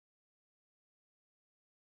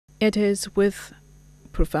It is with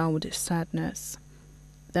profound sadness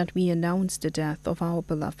that we announce the death of our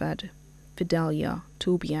beloved Fidelia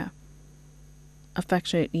Tobiere,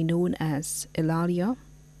 affectionately known as Eulalia,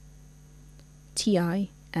 T.I.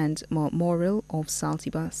 and Memorial of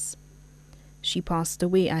Saltibus. She passed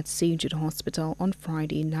away at St. Jude Hospital on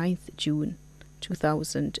Friday, 9th June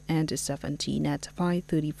 2017 at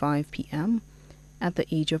 5:35 p.m. at the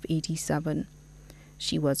age of 87.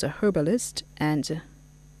 She was a herbalist and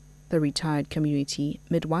the retired community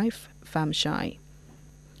midwife Famshai.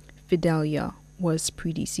 Fidelia was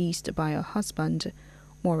predeceased by her husband,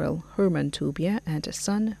 Morel Herman Tobiere, and a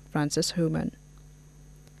son, Francis Herman.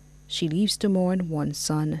 She leaves to mourn one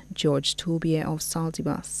son, George Tobiere of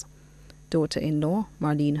Saltibus, daughter-in-law,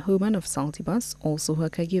 Marlene Herman of Saltibus, also her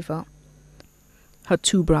caregiver. Her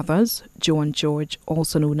two brothers, Joe and George,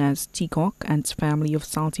 also known as Teacock and family of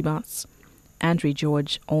Saltibus, Andre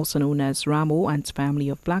George, also known as Ramo and family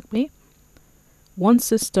of Blackbay, one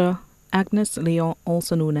sister, Agnes Leon,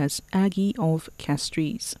 also known as Aggie of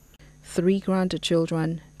Castries, three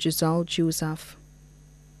grandchildren, Giselle Joseph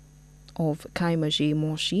of Kaimaje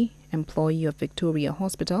Morshi, employee of Victoria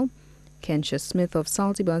Hospital, Kensha Smith of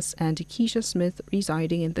Saltibus, and Keisha Smith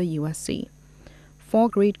residing in the USA. Four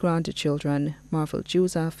great-grandchildren, Marvel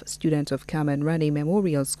Joseph, student of Carmen Rene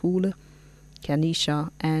Memorial School,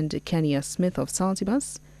 Kenisha and Kenya Smith of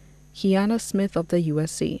Saltibus, Kiana Smith of the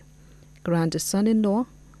USA. Grandson-in-law,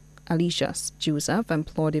 Alicia Joseph,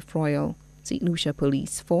 employed of Royal St. Lucia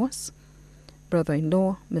Police Force.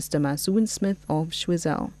 Brother-in-law, Mr. Mazoon Smith of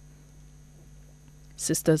Schwizel.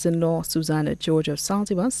 Sisters-in-law, Susanna George of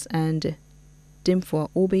Saltibus and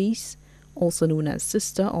Dimfua Obeis, also known as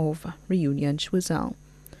Sister of Reunion Schwizel.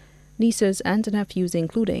 Nieces and nephews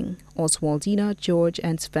including Oswaldina George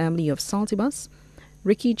and family of Saltibus,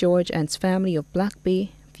 Ricky George and family of Black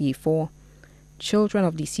Bay, V4. Children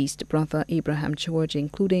of deceased brother Abraham George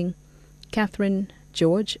including Catherine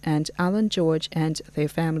George and Alan George and their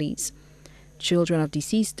families. Children of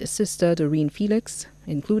deceased sister Doreen Felix,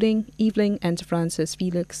 including Evelyn and Francis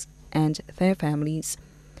Felix and their families.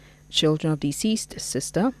 Children of deceased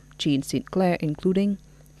sister Jane St. Clair, including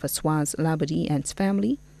Françoise Labadie and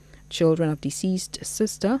family. Children of deceased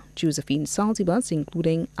sister Josephine Saltibus,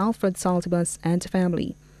 including Alfred Saltibus and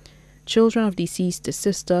family. Children of deceased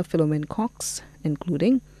sister Philomene Cox,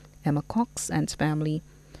 including Emma Cox and family.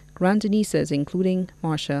 Grandnieces, including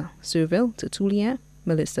Marcia Serville Tertullier,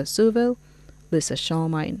 Melissa Serville, Lisa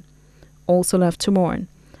Charlemagne. Also left to mourn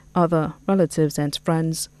other relatives and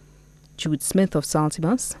friends: Jude Smith of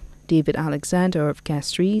Saltibus, David Alexander of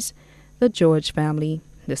Castries, the George family,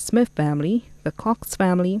 the Smith family, the Cox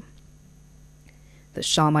family, the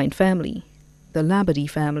Charlemagne family, the Labadie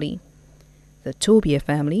family, the Tobiere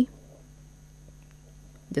family,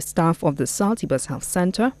 the staff of the Saltibus Health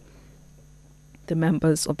Center, the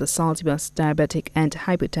members of the Saltibus Diabetic and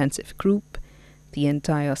Hypertensive Group, the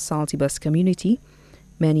entire Saltibus community,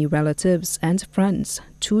 many relatives and friends,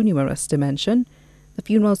 too numerous to mention. The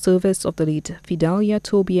funeral service of the late Fidelia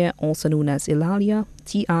Tobiere, also known as Eulalia,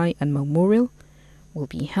 T.I. and Memorial, will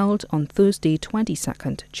be held on Thursday,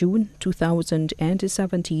 22nd June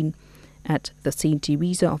 2017 at the St.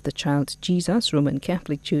 Teresa of the Child Jesus Roman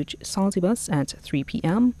Catholic Church, Saltibus at 3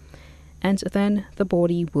 p.m. and then the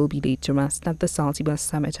body will be laid to rest at the Saltibus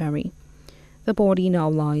Cemetery. The body now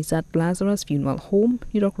lies at Lazarus Funeral Home,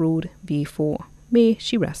 New York Road, V4. May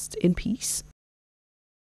she rest in peace.